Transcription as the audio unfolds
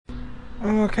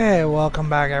Okay,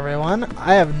 welcome back everyone.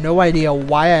 I have no idea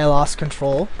why I lost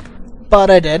control,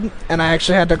 but I did, and I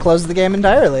actually had to close the game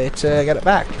entirely to get it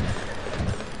back.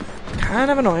 Kind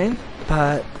of annoying,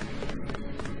 but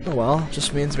oh well,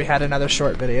 just means we had another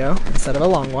short video instead of a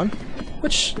long one,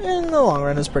 which in the long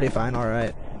run is pretty fine,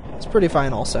 alright. It's pretty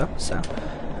fine also, so.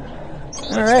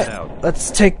 Alright, let's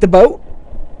take the boat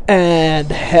and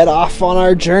head off on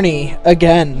our journey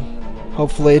again,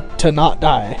 hopefully to not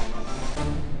die.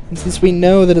 And since we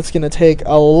know that it's going to take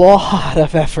a lot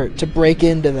of effort to break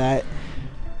into that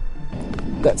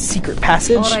secret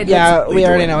passage, right, yeah, we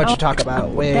already know what you talk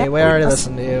about. We already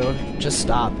listened to you. Just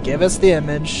stop. Give us the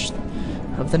image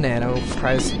of the nano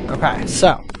prize. Okay,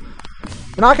 so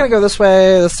we're not going to go this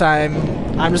way this time.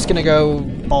 I'm just going to go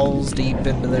balls deep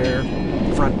into their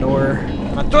front door.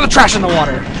 I'm going to throw the trash in the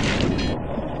water.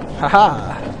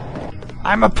 Haha.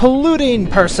 I'm a polluting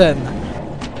person.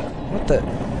 What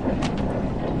the?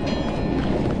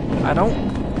 I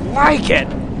don't like it.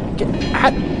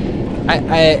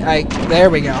 There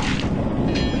we go.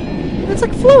 It's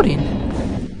like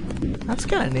floating. That's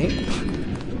kind of neat.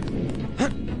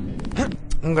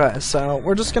 Okay, so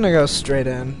we're just gonna go straight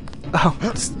in. Oh,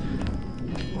 what's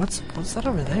that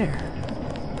over there?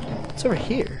 What's over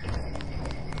here?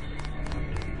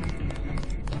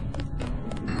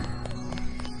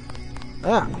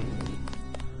 Ah.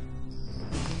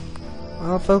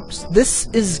 Well, folks, this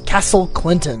is Castle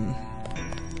Clinton.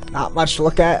 Not much to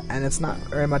look at, and it's not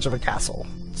very much of a castle.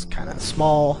 It's kind of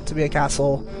small to be a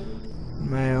castle,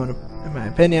 in my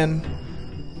opinion.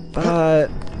 But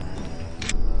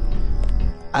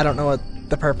I don't know what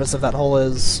the purpose of that hole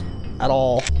is at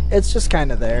all. It's just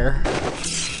kind of there.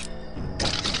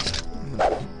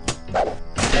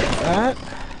 That.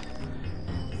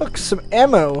 Look, some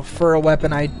ammo for a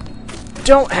weapon I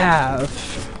don't have.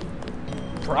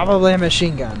 Probably a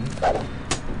machine gun.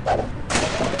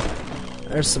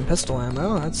 There's some pistol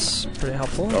ammo. That's pretty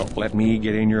helpful. Don't let me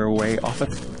get in your way,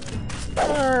 often.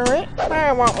 Alright,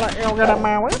 I won't let you get in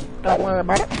my way. Don't worry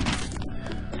about it.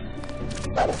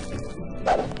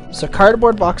 So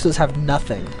cardboard boxes have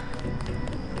nothing.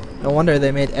 No wonder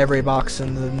they made every box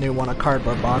in the new one a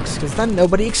cardboard box, because then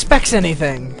nobody expects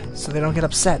anything, so they don't get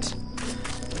upset.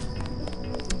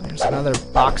 There's another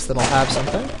box that'll have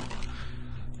something.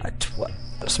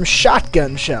 Some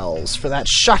shotgun shells for that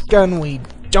shotgun we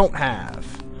don't have.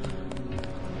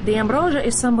 The ambrosia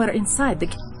is somewhere inside the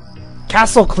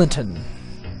Castle Clinton.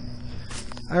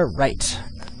 Alright.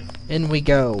 In we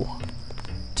go.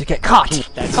 To get caught.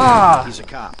 That's ah! He's a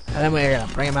cop. And then we're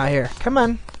gonna bring him out here. Come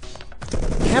on.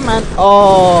 Come on.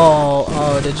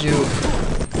 Oh, did you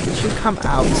come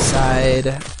outside?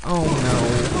 Oh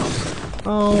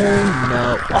no. Oh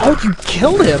no. Oh, you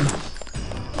killed him.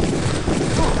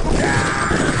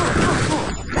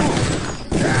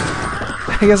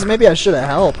 I guess maybe I should have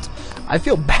helped. I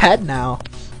feel bad now.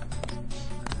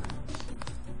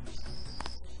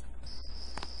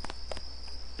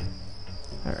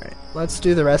 Alright, let's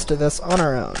do the rest of this on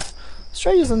our own. Let's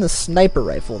try using the sniper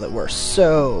rifle that we're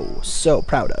so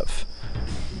proud of.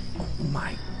 Oh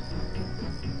my.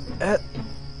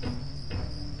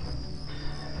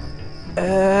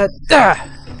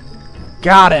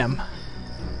 Got him.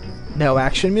 No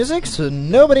action music, so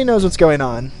nobody knows what's going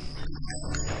on.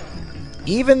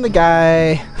 Even the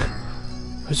guy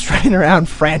who's running around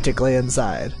frantically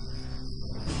inside.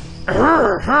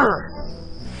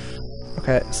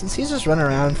 Okay, since he's just running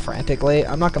around frantically,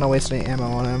 I'm not gonna waste any ammo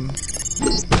on him. I'm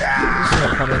just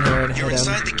gonna come in here and hit You're him.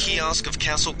 inside the kiosk of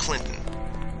Castle Clinton.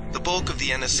 The bulk of the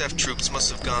NSF troops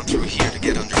must have gone through here to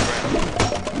get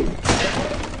underground.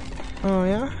 Oh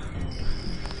yeah?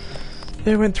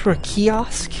 They went through a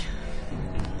kiosk?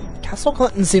 Castle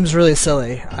Clinton seems really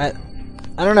silly.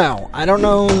 I don't know. I don't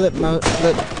know that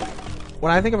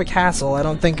when I think of a castle, I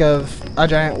don't think of a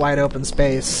giant wide open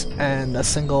space and a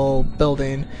single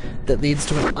building that leads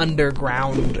to an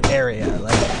underground area.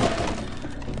 Like,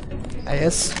 I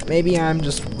guess maybe I'm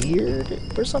just weird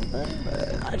or something,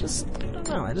 but I don't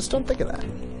know. I just don't think of that.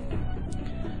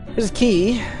 Here's a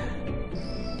key.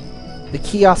 The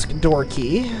kiosk door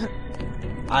key.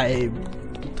 I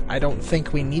don't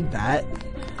think we need that,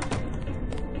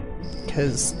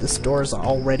 because this door's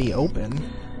already open.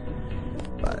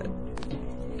 But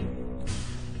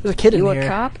there's a kid in here. You a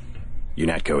cop?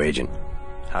 UNATCO agent.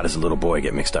 How does a little boy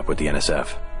get mixed up with the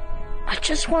NSF? I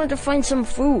just wanted to find some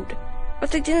food,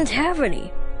 but they didn't have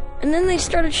any. And then they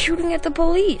started shooting at the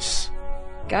police.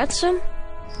 Got some?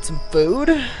 Some food?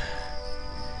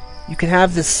 You can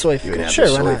have this soy food. You can have Sure,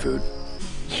 this why soy not? food.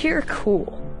 You're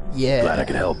cool. Yeah. Glad I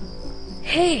could help.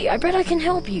 Hey, I bet I can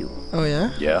help you. Oh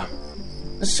yeah? Yeah.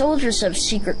 The soldiers have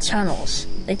secret tunnels.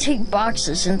 They take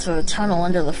boxes into the tunnel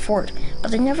under the fort,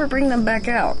 but they never bring them back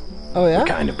out. Oh, yeah? What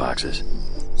kind of boxes?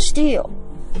 Steel.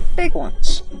 Big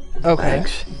ones. Okay.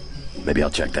 Thanks. Maybe I'll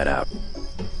check that out.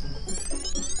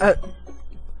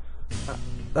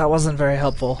 That wasn't very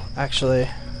helpful, actually.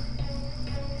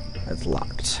 It's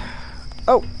locked.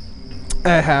 Oh!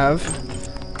 I have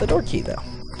the door key, though.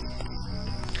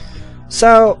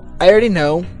 So, I already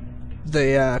know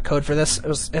the code for this.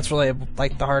 It's really,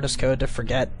 like, the hardest code to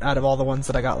forget out of all the ones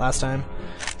that I got last time.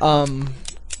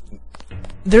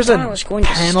 There's a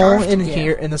panel in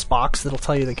here, in this box, that'll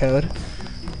tell you the code.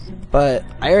 But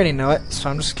I already know it, so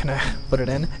I'm just gonna put it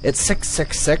in. It's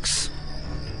 666.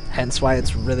 Hence why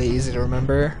it's really easy to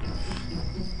remember.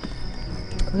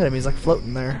 Look at him, he's like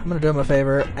floating there. I'm gonna do him a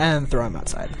favor and throw him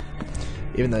outside.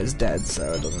 Even though he's dead,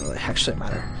 so it doesn't really actually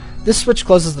matter. This switch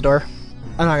closes the door.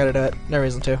 I'm not gonna do it. No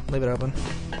reason to. Leave it open.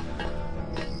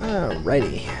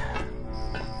 Alrighty.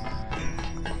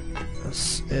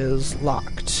 This is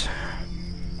locked.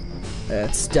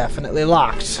 It's definitely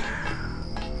locked.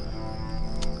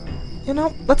 You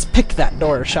know, let's pick that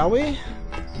door, shall we?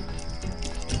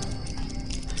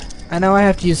 I know I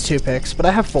have to use 2 picks, but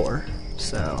I have 4,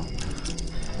 so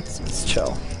let's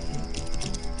chill.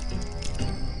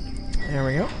 There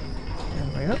we go. There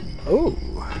we go. Ooh.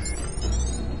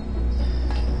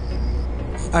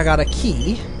 I got a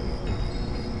key.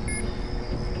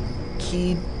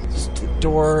 Key to the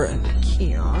door and the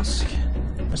kiosk.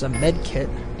 There's a med kit.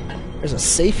 There's a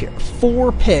safe here.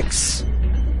 4 picks.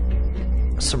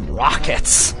 Some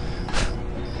rockets.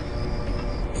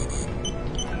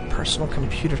 Personal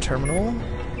computer terminal.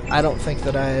 I don't think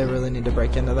that I really need to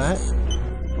break into that.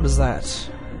 What is that?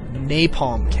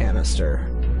 Napalm canister.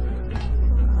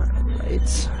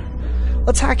 Alright.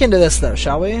 Let's hack into this though,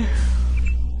 shall we?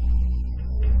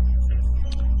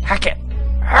 Hack it!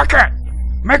 Hack it!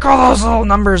 Make all those little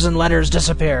numbers and letters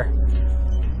disappear!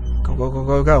 Go, go, go,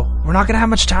 go, go. We're not gonna have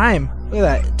much time. Look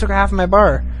at that. It took half of my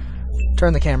bar.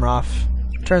 Turn the camera off.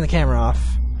 Turn the camera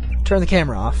off. Turn the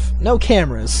camera off. No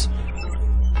cameras.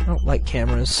 I don't like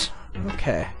cameras.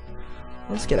 Okay.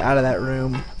 Let's get out of that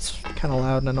room. It's kind of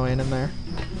loud and annoying in there.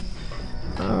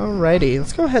 Alrighty.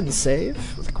 Let's go ahead and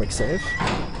save. With a quick save.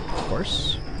 Of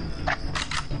course.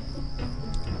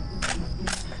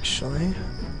 Actually,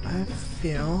 I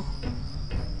feel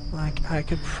like I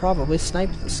could probably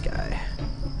snipe this guy.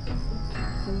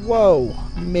 Whoa.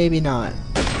 Maybe not.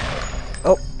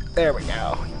 Oh, there we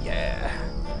go. Yeah.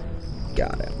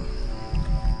 Got him.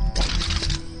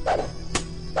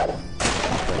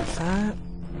 Break that.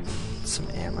 Some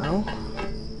ammo.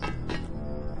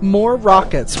 More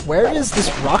rockets. Where is this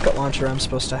rocket launcher I'm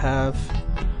supposed to have?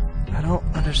 I don't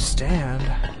understand.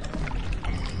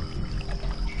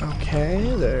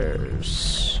 Okay,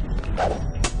 there's...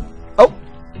 Oh!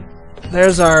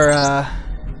 There's our,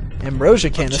 ambrosia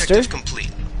canister. Objective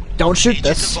complete. Don't shoot Agent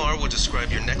this. Navarre will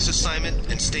describe your next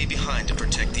assignment and stay behind to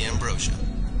protect the ambrosia.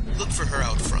 Look for her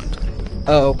out front.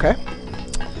 Oh, okay.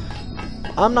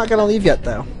 I'm not gonna leave yet,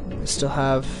 though. We still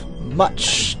have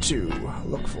much to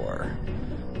look for.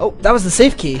 Oh, that was the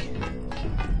safe key.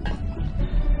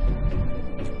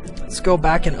 Let's go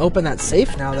back and open that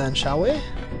safe now then, shall we?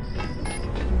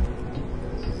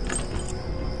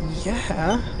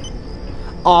 Yeah.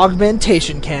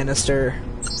 Augmentation canister.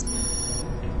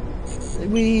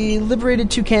 We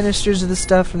liberated 2 canisters of this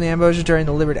stuff from the ambrosia during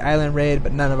the Liberty Island raid,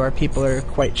 but none of our people are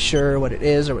quite sure what it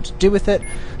is or what to do with it.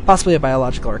 Possibly a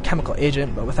biological or chemical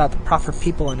agent, but without the proper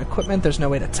people and equipment, there's no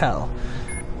way to tell.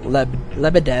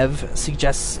 Lebedev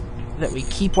suggests that we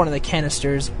keep one of the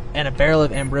canisters and a barrel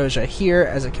of ambrosia here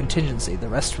as a contingency. The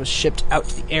rest was shipped out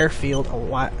to the airfield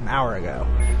an hour ago.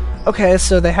 Okay,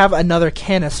 so they have another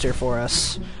canister for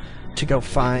us to go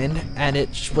find, and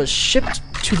it was shipped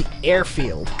to the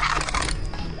airfield.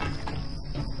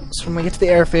 So when we get to the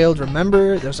airfield,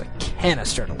 remember there's a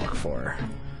canister to look for.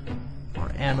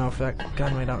 More ammo for that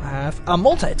gun we don't have. A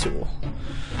multi-tool.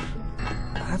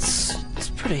 That's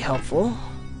pretty helpful.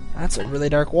 That's a really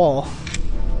dark wall.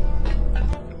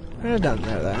 We're done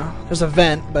there though. There's a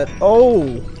vent, but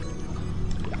oh!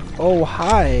 Oh,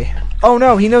 hi. Oh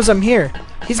no, he knows I'm here.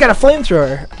 He's got a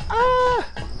flamethrower. Ah!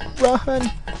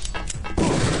 Run!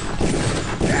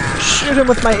 Shoot him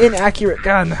with my inaccurate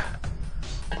gun.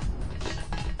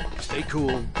 Stay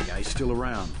cool. The guy's still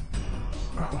around.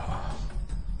 Oh.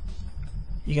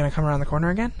 You gonna come around the corner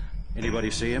again?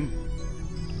 Anybody see him?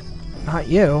 Not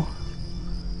you.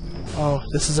 Oh,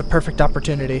 this is a perfect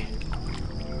opportunity.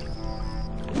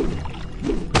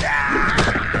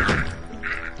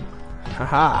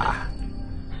 Haha.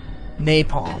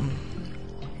 Napalm.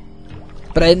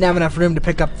 But I didn't have enough room to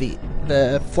pick up the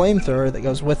flamethrower that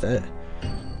goes with it.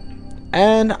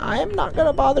 And I'm not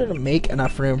gonna bother to make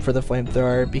enough room for the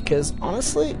flamethrower because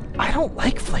honestly, I don't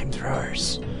like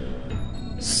flamethrowers.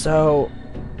 So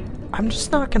I'm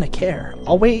just not gonna care.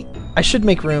 I'll wait. I should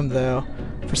make room though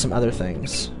for some other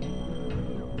things.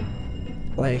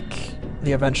 Like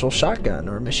the eventual shotgun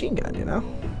or machine gun, you know?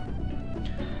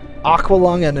 Aqua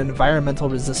lung and environmental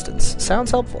resistance.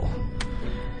 Sounds helpful.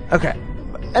 Okay.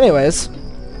 Anyways,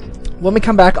 when we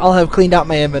come back, I'll have cleaned out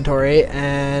my inventory,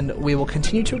 and we will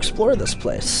continue to explore this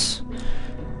place.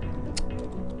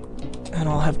 And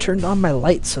I'll have turned on my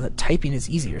lights so that typing is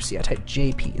easier. See, I type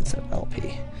JP instead of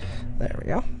LP. There we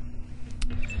go.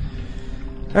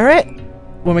 Alright,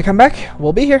 when we come back,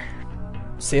 we'll be here.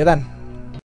 See you then.